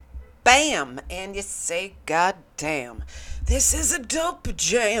bam, and you say, God damn, this is a dope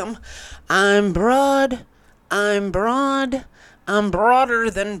jam. I'm broad, I'm broad, I'm broader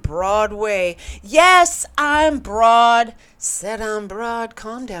than Broadway. Yes, I'm broad. Said I'm broad,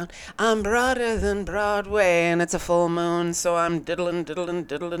 calm down. I'm broader than Broadway, and it's a full moon, so I'm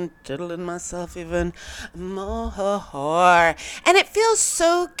diddling myself even more. And it feels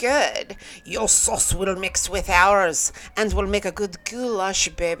so good. Your sauce will mix with ours, and we'll make a good goulash,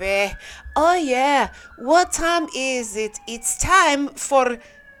 baby. Oh yeah, what time is it? It's time for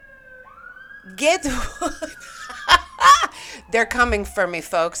Get They're coming for me,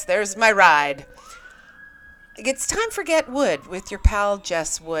 folks. There's my ride. It's time for Get Wood with your pal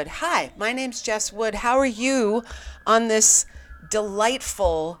Jess Wood. Hi, my name's Jess Wood. How are you on this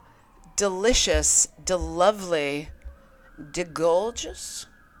delightful, delicious, lovely, gorgeous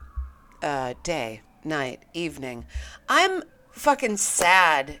day, night, evening? I'm fucking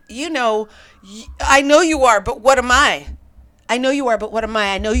sad. You know, I know you are, but what am I? I know you are, but what am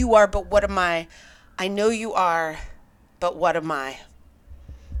I? I know you are, but what am I? I know you are, but what am I?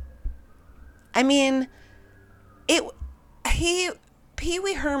 I mean, Pee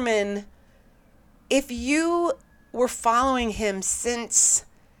Wee Herman, if you were following him since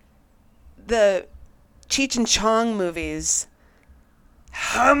the Cheech and Chong movies,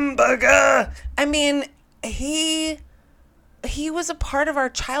 hamburger, I mean, he was a part of our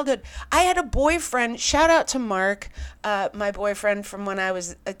childhood. I had a boyfriend, shout out to Mark, my boyfriend from when I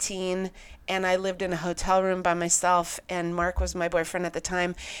was a teen, and I lived in a hotel room by myself, and Mark was my boyfriend at the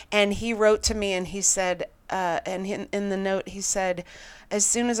time, and he wrote to me and he said, and in the note he said, as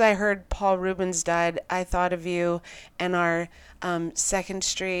soon as I heard Paul Rubens died, I thought of you and our 2nd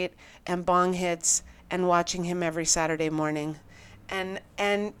Street and bong hits and watching him every Saturday morning. And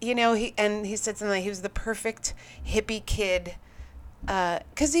you know, he said something like he was the perfect hippie kid,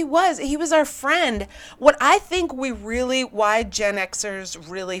 because he was our friend. What I think why Gen Xers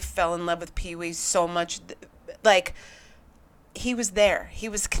really fell in love with Pee Wee so much, like, he was there. He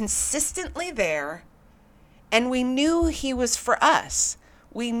was consistently there, and we knew he was for us.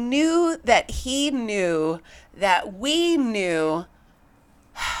 We knew that he knew that we knew.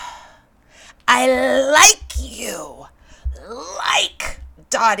 I like you. Like,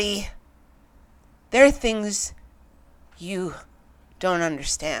 Dottie, there are things you don't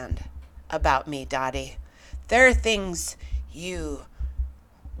understand about me, Dottie. There are things you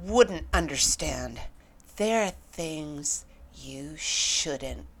wouldn't understand. There are things you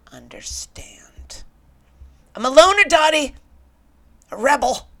shouldn't understand. I'm a loner, Dottie. A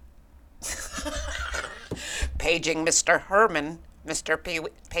rebel. Paging Mr. Herman. Mr. Pee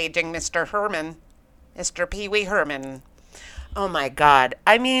Wee. Paging Mr. Herman. Mr. Pee Wee Herman. Oh my God.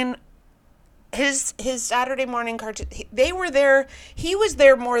 I mean, his Saturday morning cartoon, they were there. He was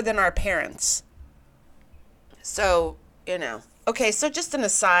there more than our parents. So, you know. Okay, so just an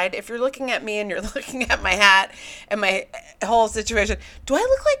aside, if you're looking at me and you're looking at my hat and my whole situation, do I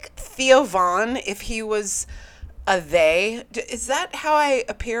look like Theo Vaughn if he was a they? Is that how I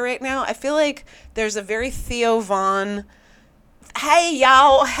appear right now? I feel like there's a very Theo Vaughn, hey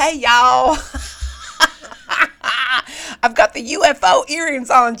y'all. I've got the UFO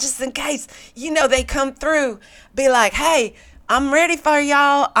earrings on just in case, they come through. Be like, hey, I'm ready for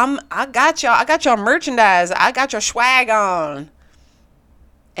y'all. I got y'all. I got y'all merchandise. I got your swag on.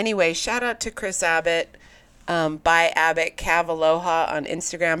 Anyway, shout out to Chris Abbott, by Abbott Cavaloha on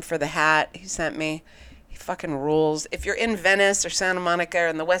Instagram for the hat he sent me. He fucking rules. If you're in Venice or Santa Monica or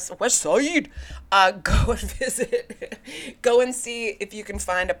in the West Side, go and visit. Go and see if you can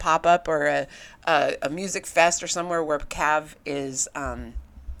find a pop-up or a music fest or somewhere where Cav is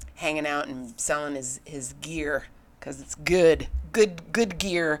hanging out and selling his gear, because it's good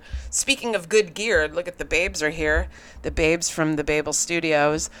gear. Speaking of good gear, look at the babes are here. The babes from the Babel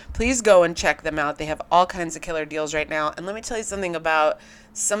Studios. Please go and check them out. They have all kinds of killer deals right now. And let me tell you something about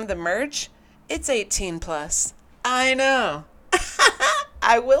some of the merch. It's 18 plus. I know.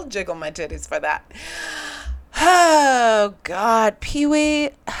 I will jiggle my titties for that. Oh, God. Pee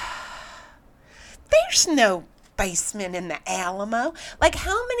Wee. There's no basement in the Alamo. Like,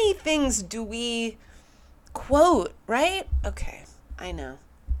 how many things do we quote, right? Okay. I know.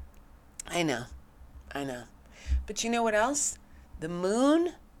 But you know what else? The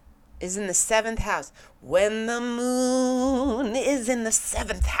moon is in the 7th house. When the moon is in the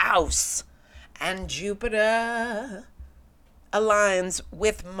 7th house and Jupiter aligns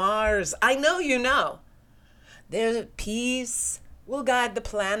with Mars, I know you know. There's peace will guide the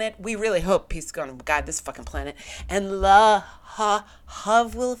planet. We really hope peace is going to guide this fucking planet. And love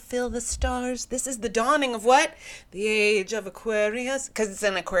will fill the stars. This is the dawning of what? The age of Aquarius. Because it's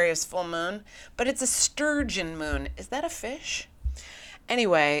an Aquarius full moon. But it's a sturgeon moon. Is that a fish?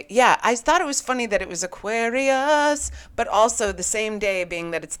 Anyway, yeah, I thought it was funny that it was Aquarius, but also the same day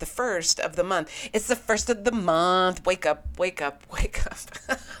being that it's the first of the month. It's the first of the month. Wake up, wake up, wake up.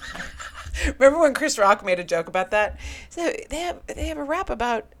 Remember when Chris Rock made a joke about that? So they have a rap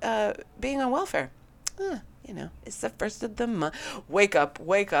about being on welfare. It's the first of the month. Wake up,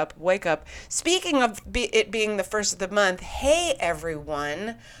 wake up, wake up. Speaking of it being the first of the month, hey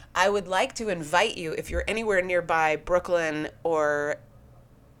everyone, I would like to invite you, if you're anywhere nearby Brooklyn or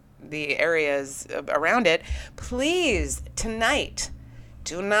the areas around it, please, tonight,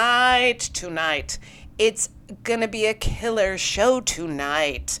 it's gonna be a killer show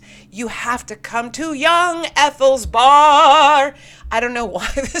tonight. You have to come to Young Ethel's Bar. I don't know why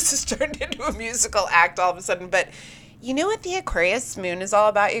this has turned into a musical act all of a sudden, but you know what the Aquarius moon is all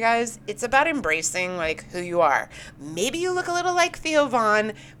about, you guys? It's about embracing like who you are. Maybe you look a little like Theo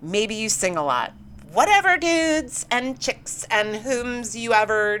Vaughn, maybe you sing a lot. Whatever, dudes and chicks and whom's you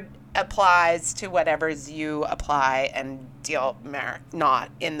ever applies to whatever's you apply and deal not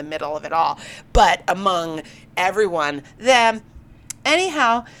in the middle of it all, but among everyone, them.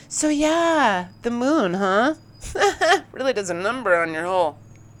 Anyhow, so yeah, the moon, huh? Really does a number on your whole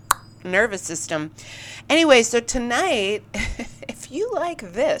nervous system. Anyway, so tonight, if you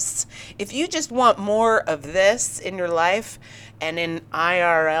like this, if you just want more of this in your life and in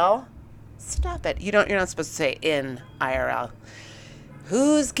IRL, stop it. You're not supposed to say in IRL.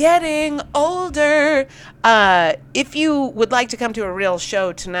 Who's getting older? If you would like to come to a real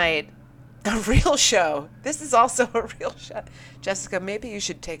show tonight, a real show. This is also a real show. Jessica, maybe you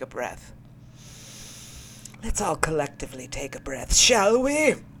should take a breath. Let's all collectively take a breath, shall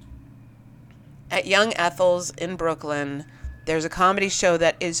we? At Young Ethel's in Brooklyn, there's a comedy show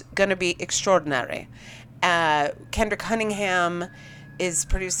that is going to be extraordinary. Kendra Cunningham is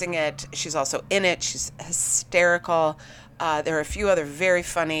producing it. She's also in it. She's hysterical. There are a few other very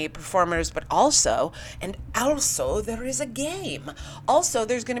funny performers, but also there is a game. Also,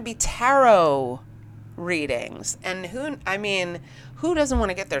 there's going to be tarot readings. And who doesn't want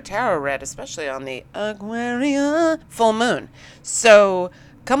to get their tarot read, especially on the Aquarius full moon? So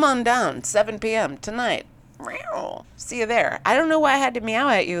come on down, 7 p.m. tonight. See you there. I don't know why I had to meow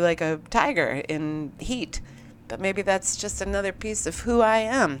at you like a tiger in heat, but maybe that's just another piece of who I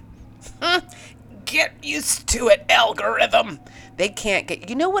am. Get used to it, algorithm. They can't get...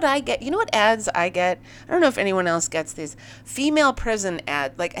 You know what I get? You know what ads I get? I don't know if anyone else gets these. Female prison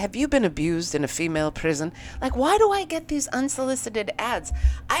ad. Like, have you been abused in a female prison? Like, why do I get these unsolicited ads?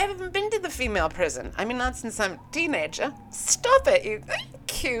 I haven't been to the female prison. I mean, not since I'm a teenager. Stop it, you...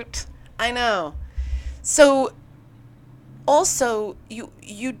 Cute. I know. So, also,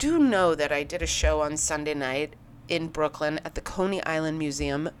 you do know that I did a show on Sunday night in Brooklyn at the Coney Island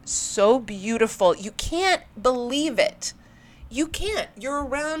Museum. So beautiful. You can't believe it. You can't. You're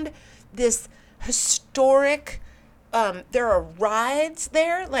around this historic, there are rides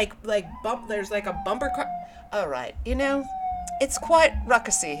there, there's like a bumper car. All right. It's quite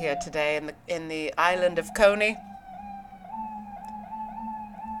ruckusy here today in the island of Coney.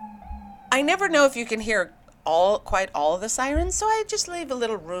 I never know if you can hear quite all of the sirens, so I just leave a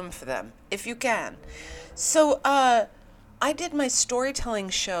little room for them, if you can. So, I did my storytelling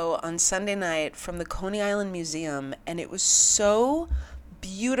show on Sunday night from the Coney Island Museum, and it was so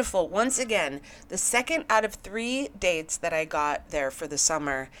beautiful. Once again, the second out of 3 dates that I got there for the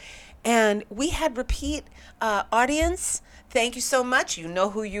summer. And we had repeat audience. Thank you so much. You know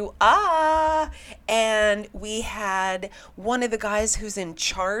who you are. And we had one of the guys who's in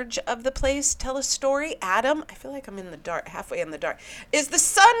charge of the place tell a story. Adam, I feel like I'm in the dark, halfway in the dark. Is the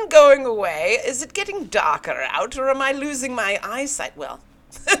sun going away? Is it getting darker out? Or am I losing my eyesight? Well,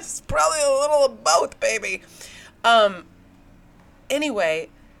 it's probably a little of both, baby. Anyway,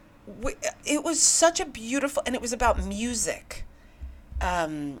 it was such a beautiful, and it was about music.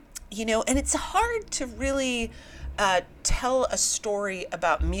 And it's hard to really tell a story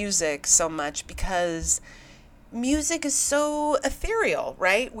about music so much because music is so ethereal,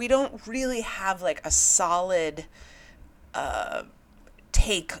 right? We don't really have like a solid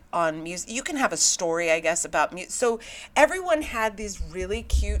take on music. You can have a story, I guess, about music. So everyone had these really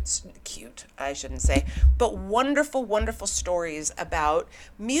cute, I shouldn't say, but wonderful, wonderful stories about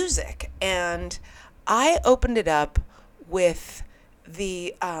music. And I opened it up with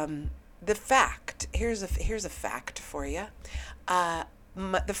the fact. Here's a fact for you.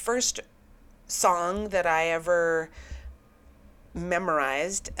 The first song that I ever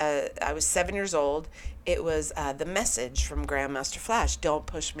memorized. I was 7 years old. It was the message from Grandmaster Flash. Don't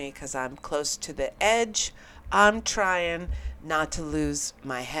push me because I'm close to the edge. I'm trying not to lose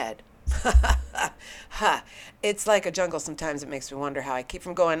my head. It's like a jungle. Sometimes it makes me wonder how I keep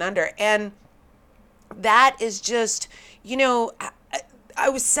from going under. And that is just, I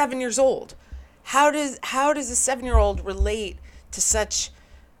was 7 years old. How does a 7-year old relate to such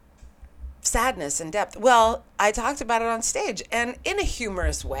sadness and depth? Well, I talked about it on stage and in a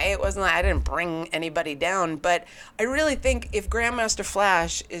humorous way. It wasn't like I didn't bring anybody down, but I really think if Grandmaster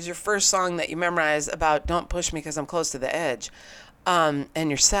Flash is your first song that you memorize about don't push me because I'm close to the edge, and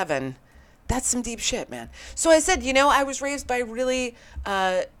you're 7, that's some deep shit, man. So I said, I was raised by really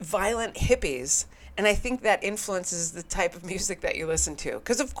violent hippies, and I think that influences the type of music that you listen to.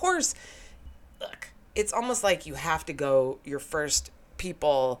 Because of course, look, it's almost like you have to go your first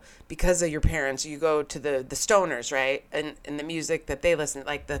people because of your parents. You go to the stoners, right? And the music that they listen to,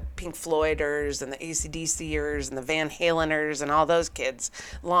 like the Pink Floyders and the AC/DCers and the Van Haleners and all those kids.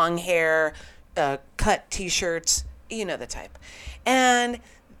 Long hair, cut t-shirts, you know the type. And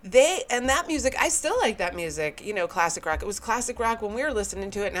that music, I still like that music, classic rock. It was classic rock when we were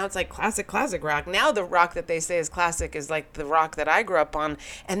listening to it. Now it's like classic rock. Now the rock that they say is classic is like the rock that I grew up on.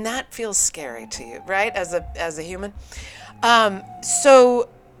 And that feels scary to you, right? As a human. So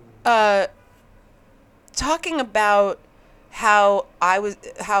talking about how I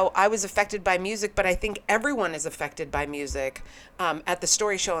was affected by music, but I think everyone is affected by music. At the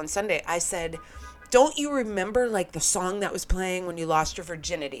story show on Sunday, I said, don't you remember like the song that was playing when you lost your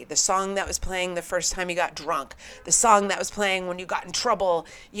virginity, the song that was playing the first time you got drunk, the song that was playing when you got in trouble,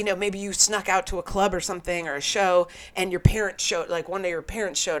 maybe you snuck out to a club or something or a show and your parents showed, like one of your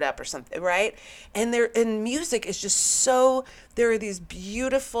parents showed up or something, right? And music is just so, there are these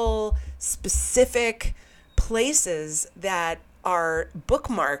beautiful, specific places that are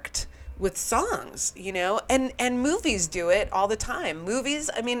bookmarked with songs, and movies do it all the time. Movies,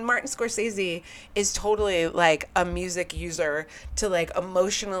 I mean, Martin Scorsese is totally like a music user to like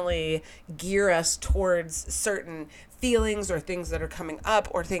emotionally gear us towards certain feelings or things that are coming up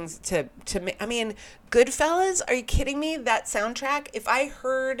or things I mean, Goodfellas, are you kidding me? That soundtrack, if I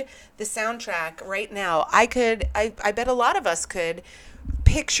heard the soundtrack right now, I bet a lot of us could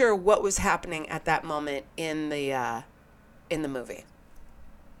picture what was happening at that moment in the movie.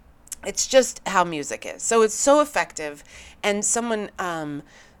 It's just how music is. So it's so effective. And someone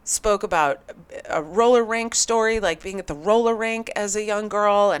spoke about a roller rink story, like being at the roller rink as a young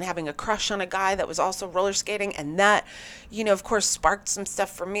girl and having a crush on a guy that was also roller skating. And that, of course, sparked some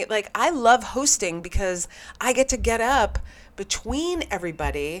stuff for me. Like, I love hosting because I get to get up between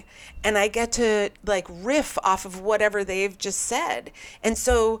everybody and I get to like riff off of whatever they've just said. And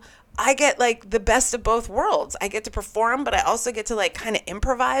so I get like the best of both worlds. I get to perform, but I also get to like kind of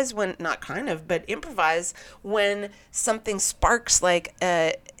improvise improvise when something sparks, like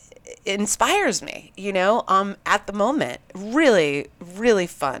inspires me, at the moment. Really, really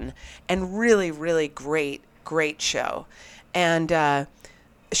fun and really, really great show. And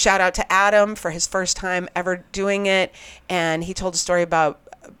shout out to Adam for his first time ever doing it. And he told a story about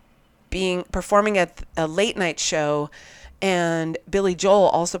performing at a late night show and Billy Joel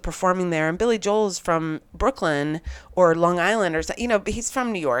also performing there. And Billy Joel is from Brooklyn or Long Island or something, but he's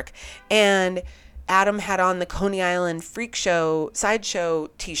from New York. And Adam had on the Coney Island Freak Show sideshow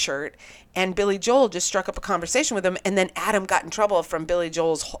t-shirt, and Billy Joel just struck up a conversation with him. And then Adam got in trouble from Billy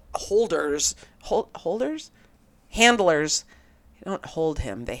Joel's handlers. They don't hold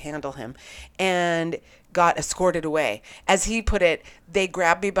him, they handle him, and got escorted away. As he put it, they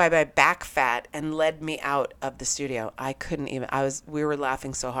grabbed me by my back fat and led me out of the studio. We were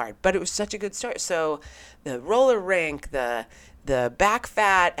laughing so hard, but it was such a good story. So the roller rink, the back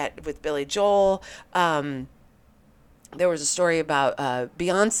fat with Billy Joel, there was a story about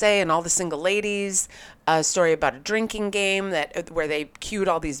Beyonce and all the single ladies, a story about a drinking game where they cued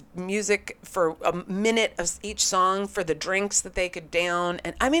all these music for a minute of each song for the drinks that they could down.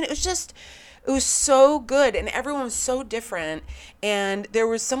 And I mean, it was so good, and everyone was so different. And there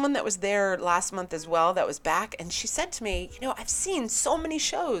was someone that was there last month as well that was back, and she said to me, I've seen so many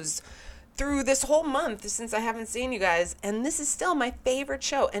shows through this whole month since I haven't seen you guys, and this is still my favorite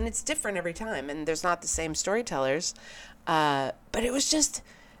show, and it's different every time, and there's not the same storytellers, but it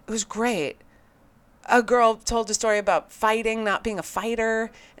was great. A girl told a story about fighting, not being a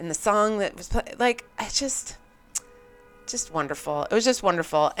fighter, and the song that was just wonderful. It was just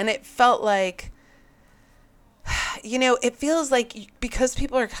wonderful, and it felt like, it feels like because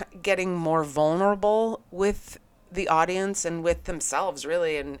people are getting more vulnerable with the audience and with themselves,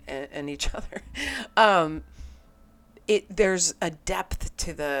 really, and each other. there's a depth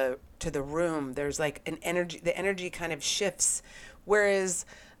to the room. There's like an energy. The energy kind of shifts, whereas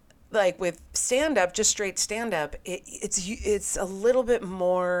like with stand up, just straight stand up, it's a little bit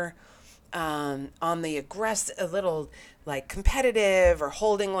more on the aggressive, a little like competitive or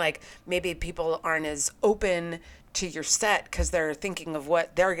holding, like maybe people aren't as open to your set because they're thinking of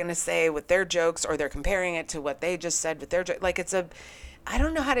what they're going to say with their jokes, or they're comparing it to what they just said with their joke. Like I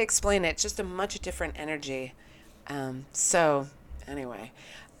don't know how to explain it. It's just a much different energy. So anyway,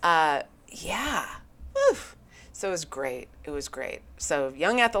 yeah. Whew. So it was great. It was great. So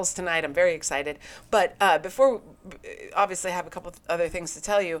Young Ethel's tonight. I'm very excited. But before, obviously, I have a couple of other things to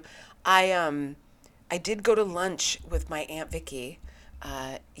tell you. I did go to lunch with my Aunt Vicky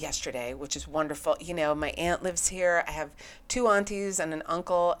yesterday, which is wonderful. You know, my aunt lives here. I have two aunties and an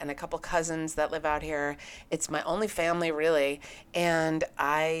uncle and a couple cousins that live out here. It's my only family, really. And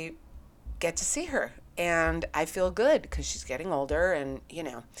I get to see her. And I feel good because she's getting older and,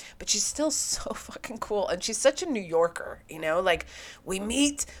 but she's still so fucking cool. And she's such a New Yorker, like we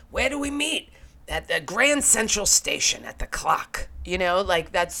meet, where do we meet? At the Grand Central Station at the clock,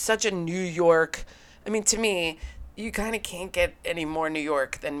 like that's such a New York. I mean, to me, you kind of can't get any more New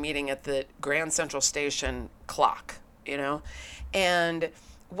York than meeting at the Grand Central Station clock, And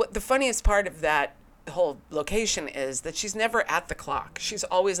what the funniest part of that whole location is that she's never at the clock. She's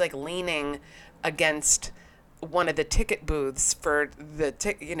always like leaning against one of the ticket booths for the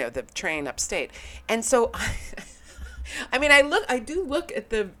the train upstate. And so I mean, I do look at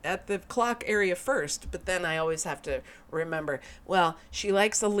the clock area first, but then I always have to remember, well, she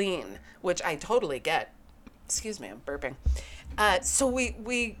likes a lean, which I totally get. Excuse me, I'm burping. So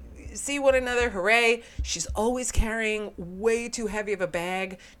we see one another, hooray. She's always carrying way too heavy of a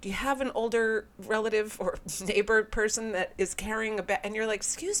bag. Do you have an older relative or neighbor person that is carrying a bag? And you're like,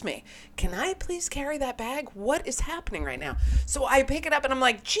 excuse me, can I please carry that bag? What is happening right now? So I pick it up and I'm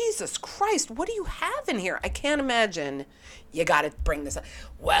like, Jesus Christ, what do you have in here? I can't imagine. You got to bring this up.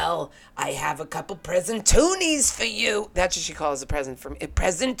 Well, I have a couple present-toonies for you. That's what she calls a present for me.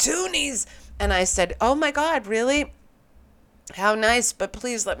 Present-toonies. And I said, oh my God, really? How nice, but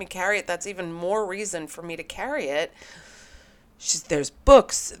please let me carry it. That's even more reason for me to carry it. There's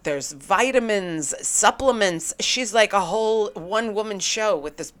books, there's vitamins, supplements. She's like a whole one-woman show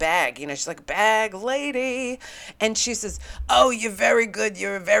with this bag. She's like, bag lady. And she says, oh, you're very good.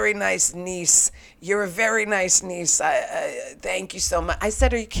 You're a very nice niece. You're a very nice niece. Thank you so much. I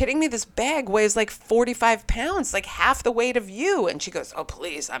said, are you kidding me? This bag weighs like 45 pounds, like half the weight of you. And she goes, oh,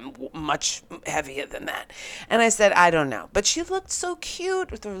 please, I'm much heavier than that. And I said, I don't know. But she looked so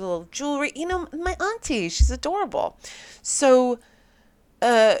cute with her little jewelry. My auntie, she's adorable. So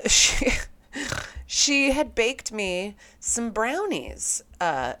she had baked me some brownies.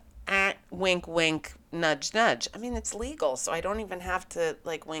 Wink, wink, nudge, nudge. I mean, it's legal, so I don't even have to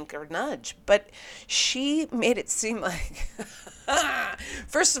like wink or nudge. But she made it seem like,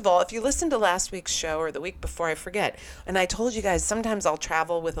 first of all, if you listen to last week's show or the week before, I forget. And I told you guys, sometimes I'll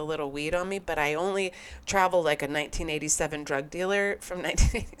travel with a little weed on me, but I only travel like a 1987 drug dealer from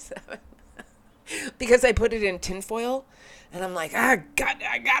 1987. Because I put it in tinfoil, and I'm like, I got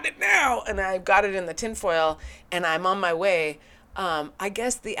it now. And I got it in the tinfoil, and I'm on my way. I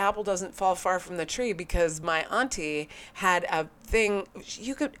guess the apple doesn't fall far from the tree because my auntie had a thing. If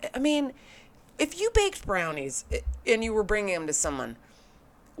you baked brownies and you were bringing them to someone,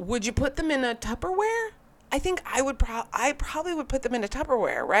 would you put them in a Tupperware? I think I probably would put them in a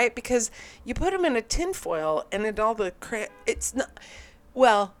Tupperware, right? Because you put them in a tinfoil, and then it's not,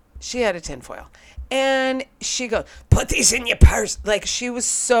 well, she had a tinfoil. And she goes, put these in your purse. Like it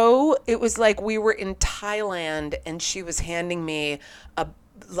was like we were in Thailand and she was handing me a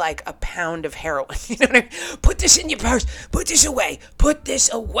pound of heroin. You know what I mean? Put this in your purse. Put this away. Put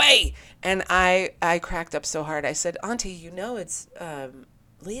this away. And I cracked up so hard. I said, Auntie, it's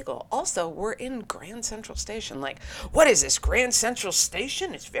legal. Also, we're in Grand Central Station. Like, what is this, Grand Central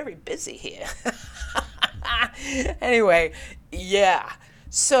Station? It's very busy here. Anyway, yeah.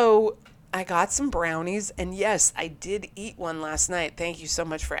 So I got some brownies, and yes, I did eat one last night. Thank you so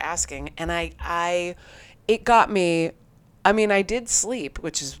much for asking. And it got me, I did sleep,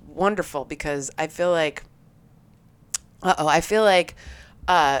 which is wonderful because I feel like,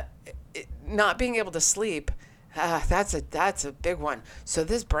 not being able to sleep, that's a big one. So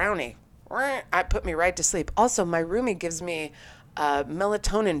this brownie, I put me right to sleep. Also, my roomie gives me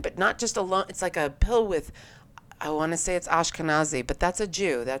melatonin, but not just alone. It's like a pill with, I want to say it's Ashkenazi, but that's a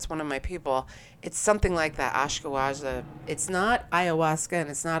Jew. That's one of my people. It's something like that, Ashkenazi. It's not ayahuasca and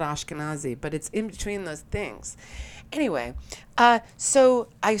it's not Ashkenazi, but it's in between those things. Anyway, so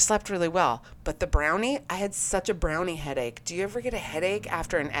I slept really well, but the brownie, I had such a brownie headache. Do you ever get a headache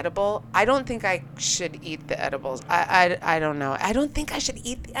after an edible? I don't think I should eat the edibles. I don't know. I don't think I should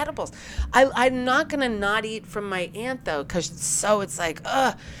eat the edibles. I'm not gonna not eat from my aunt though, cause it's like,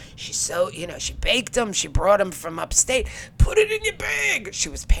 she's so, she baked them, she brought them from upstate, put it in your bag. She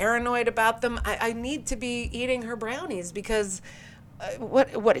was paranoid about them. I need to be eating her brownies because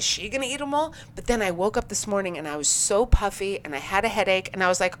what is she gonna eat them all? But then I woke up this morning and I was so puffy and I had a headache and I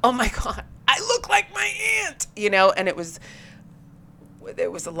was like, oh my god, I look like my aunt, and it was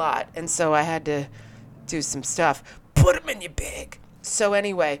a lot, and so I had to do some stuff. Put them in your bag. So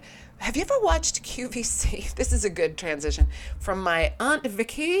anyway, have you ever watched QVC? This is a good transition from my Aunt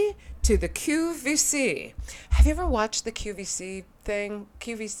Vicky to the QVC. Have you ever watched the QVC thing?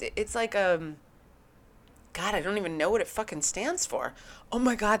 QVC, it's like God, I don't even know what it fucking stands for. Oh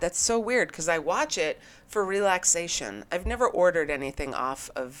my God, that's so weird because I watch it for relaxation. I've never ordered anything off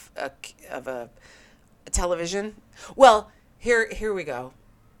of a television. Well, here we go.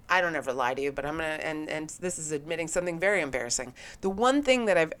 I don't ever lie to you, but I'm gonna and this is admitting something very embarrassing. The one thing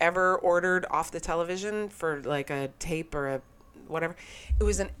that I've ever ordered off the television for like a tape or a whatever, it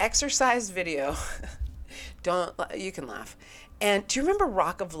was an exercise video. You can laugh. And do you remember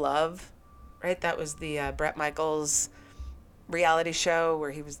Rock of Love? Right, that was the Bret Michaels reality show where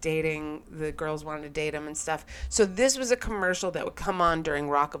he was dating, the girls wanted to date him and stuff. So this was a commercial that would come on during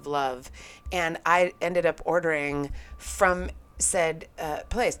Rock of Love, and I ended up ordering from said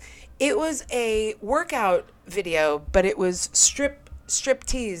place. It was a workout video, but it was strip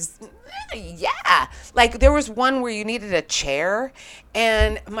tease. Yeah, like there was one where you needed a chair,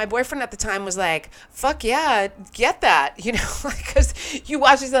 and my boyfriend at the time was like, fuck yeah, get that, because you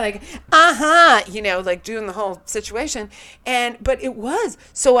watch these like, like doing the whole situation. But it was,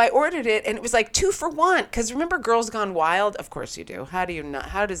 so I ordered it and it was like 2 for 1, because remember Girls Gone Wild? Of course you do. How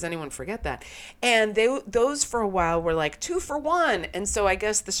does anyone forget that? And those for a while were like 2 for 1, and so I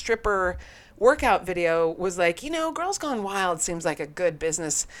guess the stripper workout video was like, Girls Gone Wild seems like a good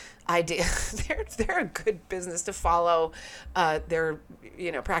business idea. they're a good business to follow their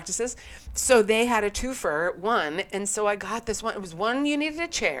practices. So they had a 2 for 1, and so I got this one. It was one you needed a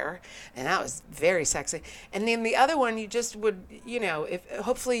chair, and that was very sexy. And then the other one you just would, if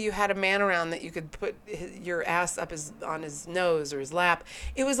hopefully you had a man around that you could put your ass up on his nose or his lap.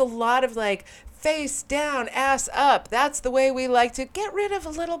 It was a lot of like face down, ass up. That's the way we like to get rid of a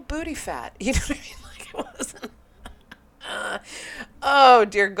little booty fat. You know what I mean? Like it wasn't. Oh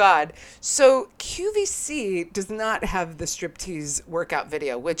dear God. So QVC does not have the striptease workout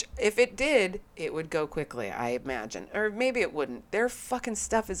video, which if it did, it would go quickly, I imagine. Or maybe it wouldn't. Their fucking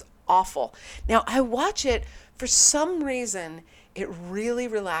stuff is awful. Now I watch it for some reason. It really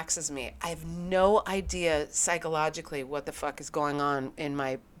relaxes me. I have no idea psychologically what the fuck is going on in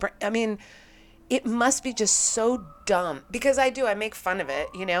my brain. I mean, it must be just so dumb because I make fun of it,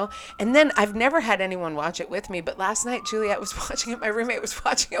 and then I've never had anyone watch it with me. But last night, Juliet was watching it. My roommate was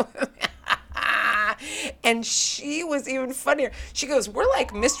watching it with me. And she was even funnier. She goes, we're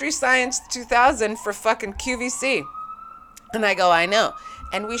like Mystery Science 2000 for fucking QVC. And I go, I know.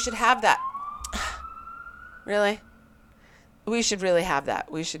 And we should have that. Really? We should really have that.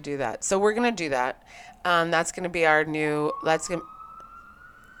 We should do that. So we're going to do that. That's going to be our new, it's going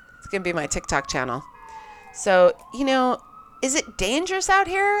to be my TikTok channel. So, is it dangerous out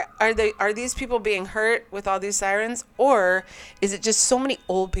here? Are these people being hurt with all these sirens? Or is it just so many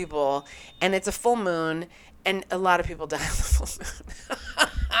old people and it's a full moon and a lot of people die on the full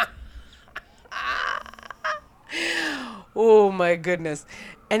moon? Oh my goodness.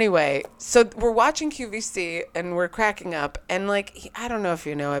 Anyway, so we're watching QVC and we're cracking up, and like, I don't know if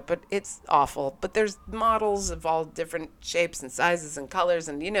you know it, but it's awful. But there's models of all different shapes and sizes and colors,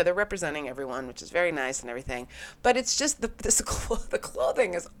 and they're representing everyone, which is very nice and everything. But it's just the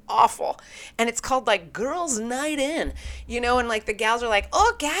clothing is awful, and it's called like Girls Night In, and like the gals are like,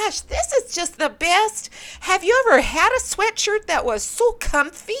 oh gosh, this is just the best. Have you ever had a sweatshirt that was so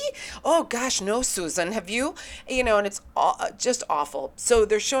comfy? Oh gosh, no, Susan, have you? And it's just awful. So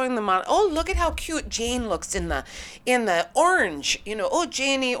they're showing the model. Oh, look at how cute Jane looks in the orange. Oh,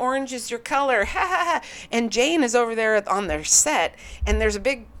 Janie, orange is your color. Ha ha ha. And Jane is over there on their set, and there's a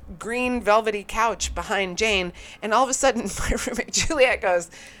big green velvety couch behind Jane. And all of a sudden, my roommate Juliet goes,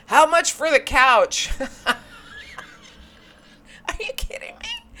 "How much for the couch?" Are you kidding me?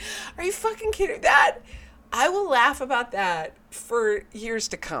 Are you fucking kidding? I will laugh about that for years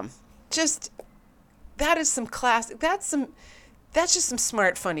to come. That is some classic. That's just some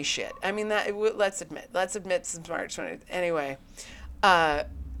smart, funny shit. I mean, let's admit some smart, funny. Anyway,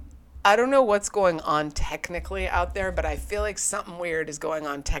 I don't know what's going on technically out there, but I feel like something weird is going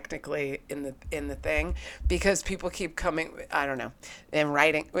on technically in the thing because people keep coming. I don't know, and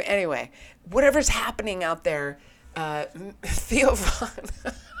writing. Anyway, whatever's happening out there, Theo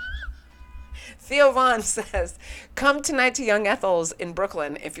Vaughn. Theo Vaughn says, "Come tonight to Young Ethel's in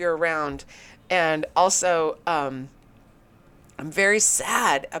Brooklyn if you're around." And also, I'm very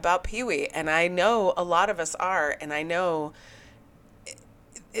sad about Pee Wee, and I know a lot of us are, and I know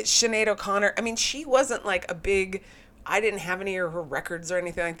Sinead O'Connor. I mean, she wasn't like a big. I didn't have any of her records or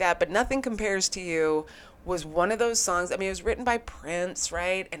anything like that, but Nothing Compares to You was one of those songs. I mean, it was written by Prince,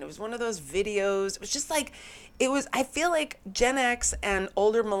 right? And it was one of those videos. It was just like, it was, I feel like Gen X and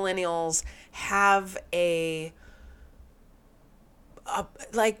older millennials have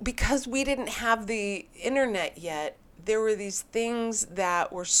like, because we didn't have the internet yet, there were these things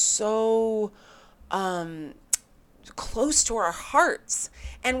that were so close to our hearts,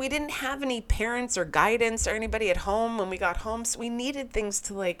 and we didn't have any parents or guidance or anybody at home when we got home, so we needed things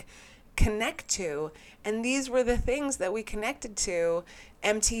to like connect to, and these were the things that we connected to.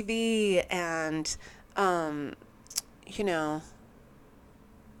 MTV and you know,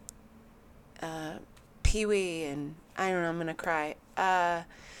 Pee Wee, and I don't know, I'm gonna cry.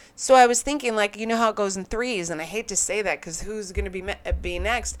 So I was thinking, like, you know how it goes in threes, and I hate to say that because who's going to be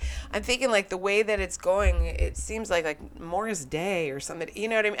next? I'm thinking, like, the way that it's going, it seems like Morris Day or something. You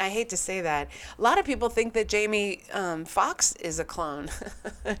know what I mean? I hate to say that. A lot of people think that Jamie Foxx is a clone.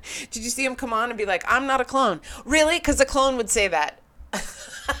 Did you see him come on and be like, I'm not a clone? Really? Because a clone would say that.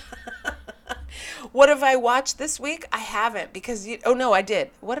 What have I watched this week? I haven't because, oh, no, I did.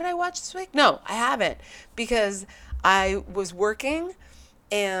 What did I watch this week? No, I haven't because I was working.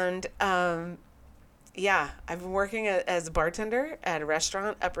 And yeah, I've been working as a bartender at a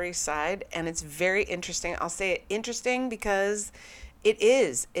restaurant Upper East Side, and it's very interesting. I'll say it interesting because it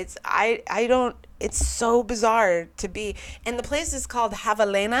is. I don't. It's so bizarre to be. And the place is called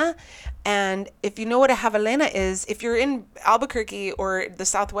Javelena. And if you know what a Javelena is, if you're in Albuquerque or the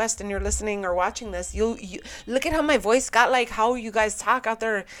Southwest and you're listening or watching this, you look at how my voice got, like how you guys talk out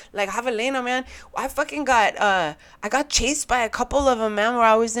there, like Javelena, man. I fucking got, I got chased by a couple of them, man, where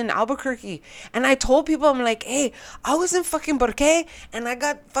I was in Albuquerque. And I told people, I'm like, hey, I was in fucking burque and I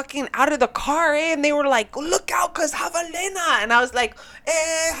got fucking out of the car, eh? And they were like, look out, cause Javelena. And I was like,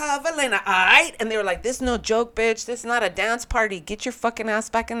 eh, Javelena, all right? And they were like, this is no joke, bitch. This is not a dance party. Get your fucking ass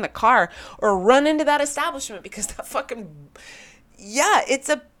back in the car or run into that establishment because that fucking, yeah, it's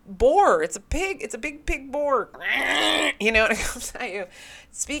a boar. It's a pig. It's a big pig boar. You know what it comes at you.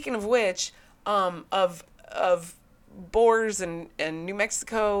 Speaking of which, of boars and New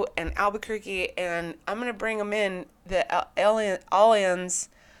Mexico and Albuquerque, and I'm going to bring them in, the aliens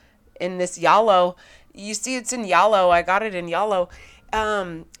in this Yalo. You see it's in Yalo. I got it in Yalo.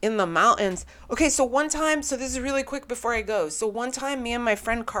 In the mountains. Okay, so one time, so this is really quick before I go. So one time, me and my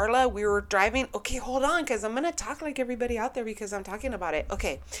friend Carla, we were driving. Okay, hold on, because I'm going to talk like everybody out there because I'm talking about it.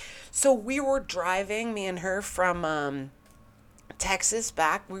 Okay, so we were driving, me and her, from Texas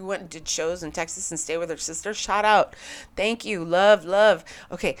back. We went and did shows in Texas and stayed with her sister. Shout out. Thank you. Love, love.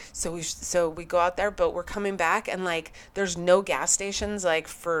 Okay, so we go out there, but we're coming back, and like there's no gas stations, like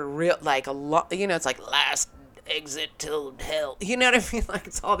for real, like a lot, you know, it's like last exit till hell, you know what I mean? Like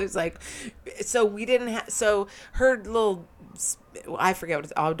it's all these like, so we didn't have, so her little, I forget what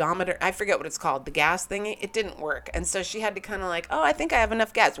it's, odometer, I forget what it's called, the gas thingy, it didn't work. And so she had to kind of like, oh, I think I have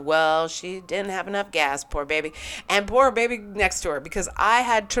enough gas. Well, she didn't have enough gas, poor baby. And poor baby next to her, because I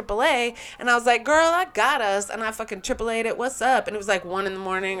had AAA, and I was like, girl, I got us. And I fucking AAA'd it, what's up? And it was like 1 a.m.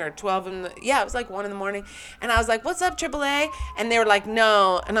 or 12 in the, yeah, it was like 1 a.m. And I was like, what's up, AAA? And they were like,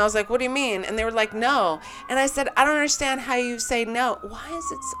 no. And I was like, what do you mean? And they were like, no. And I said, I don't understand how you say no. Why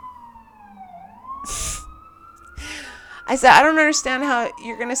is it so... I said, I don't understand how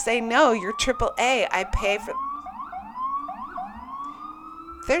you're going to say no. You're AAA. I pay for...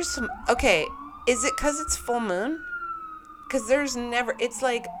 There's some... Okay, is it because it's full moon? Because there's never... It's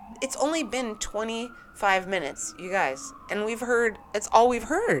like... It's only been 25 minutes, you guys. And we've heard... It's all we've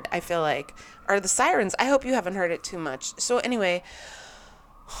heard, I feel like, are the sirens. I hope you haven't heard it too much. So anyway...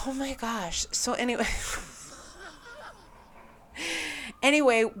 Oh my gosh. So anyway...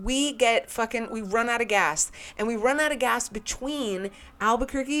 Anyway, we run out of gas. And we run out of gas between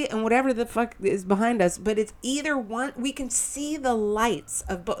Albuquerque and whatever the fuck is behind us. But it's either one, we can see the lights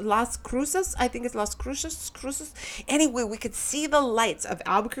of Las Cruces. I think it's Las Cruces. Anyway, we could see the lights of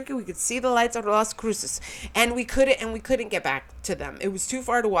Albuquerque. We could see the lights of Las Cruces. And we couldn't get back to them. It was too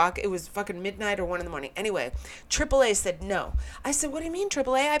far to walk. It was fucking midnight or 1 a.m. Anyway, AAA said no. I said, what do you mean,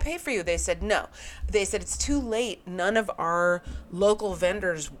 AAA? I pay for you. They said no. They said it's too late. None of our local local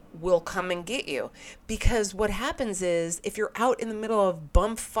vendors will come and get you. Because what happens is, if you're out in the middle of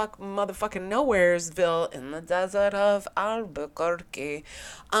bumfuck motherfucking nowheresville in the desert of Albuquerque,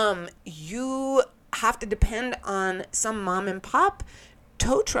 you have to depend on some mom and pop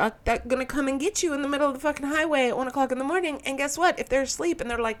tow truck that's gonna come and get you in the middle of the fucking highway at 1 o'clock in the morning. And guess what? If they're asleep and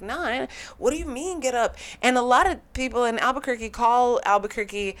they're like, nah, what do you mean get up? And a lot of people in Albuquerque call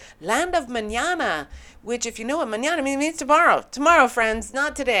Albuquerque land of mañana, which, if you know what mañana means tomorrow. Tomorrow, friends,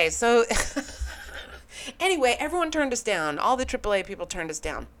 not today. So anyway, everyone turned us down. All the AAA people turned us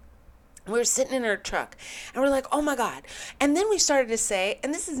down. We were sitting in our truck and we're like, oh my God. And then we started to say,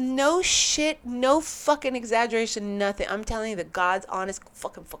 and this is no shit, no fucking exaggeration, nothing. I'm telling you the God's honest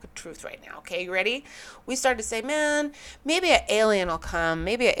fucking truth right now. Okay, you ready? We started to say, man, maybe an alien will come.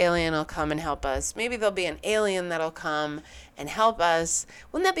 Maybe an alien will come and help us. Maybe there'll be an alien that'll come and help us.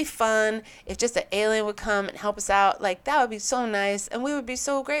 Wouldn't that be fun if just an alien would come and help us out? Like, that would be so nice, and we would be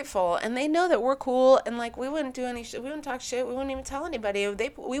so grateful. And they know that we're cool, and like, we wouldn't do any shit. We wouldn't talk shit. We wouldn't even tell anybody.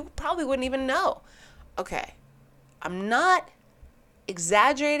 We probably wouldn't even know. Okay, I'm not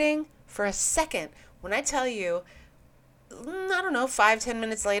exaggerating for a second when I tell you, I don't know, 5-10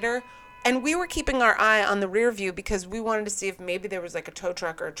 minutes later, and we were keeping our eye on the rear view because we wanted to see if maybe there was like a tow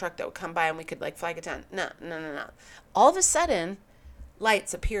truck or a truck that would come by and we could like flag it down. No. All of a sudden,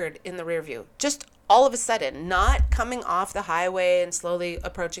 lights appeared in the rear view. Just all of a sudden, not coming off the highway and slowly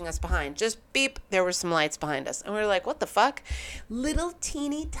approaching us behind. Just beep, there were some lights behind us. And we were like, what the fuck? Little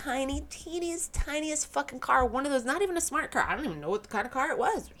teeniest fucking car. One of those, not even a smart car. I don't even know what the kind of car it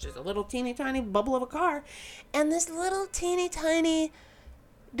was. Just a little teeny tiny bubble of a car. And this little teeny tiny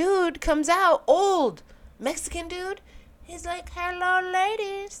dude comes out, old Mexican dude. He's like, hello,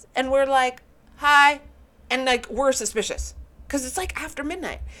 ladies. And we're like, hi. And like, we're suspicious because it's like after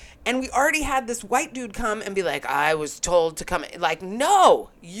midnight. And we already had this white dude come and be like, I was told to come. Like, no,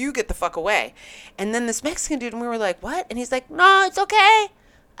 you get the fuck away. And then this Mexican dude, and we were like, what? And he's like, no, it's okay.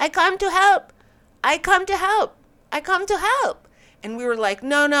 I come to help. And we were like,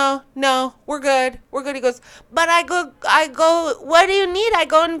 no, we're good. He goes, but I go, what do you need? I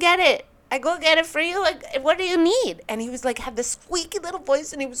go and get it. I go get it for you. Like, what do you need? And he was like, had this squeaky little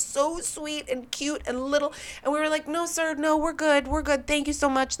voice, and he was so sweet and cute and little. And we were like, no, sir, no, we're good. Thank you so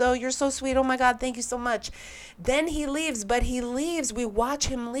much, though. You're so sweet. Oh my God, thank you so much. Then he leaves, we watch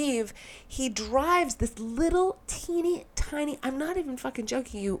him leave. He drives this little teeny tiny, I'm not even fucking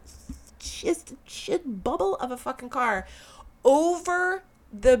joking you, just shit bubble of a fucking car over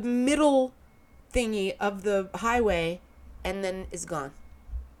the middle thingy of the highway and then is gone.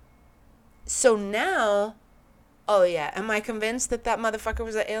 So now, oh yeah, am I convinced that motherfucker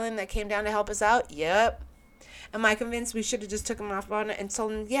was an alien that came down to help us out? Yep. Am I convinced we should have just took him off on it and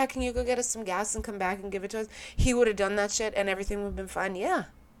told him, yeah, can you go get us some gas and come back and give it to us? He would have done that shit and everything would have been fine.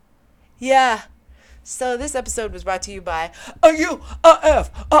 Yeah. So this episode was brought to you by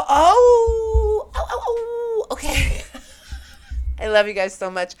Okay. I love you guys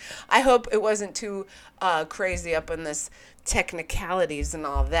so much. I hope it wasn't too crazy up in this technicalities and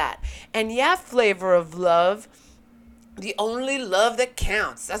all that. And yeah, flavor of love, the only love that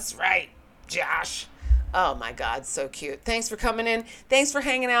counts. That's right, Josh. Oh my God, so cute. Thanks for coming in. Thanks for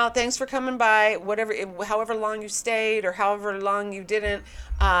hanging out. Thanks for coming by. However long you stayed or however long you didn't,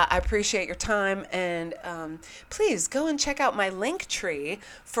 I appreciate your time. And please go and check out my link tree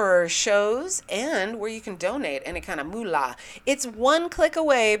for shows and where you can donate any kind of moolah. It's one click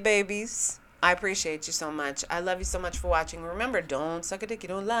away, babies. I appreciate you so much. I love you so much for watching. Remember, don't suck a dick you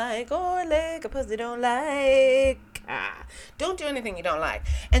don't like or lick a pussy you don't like. Don't do anything you don't like.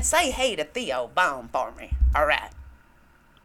 And say hey to Theo Baum for me. All right.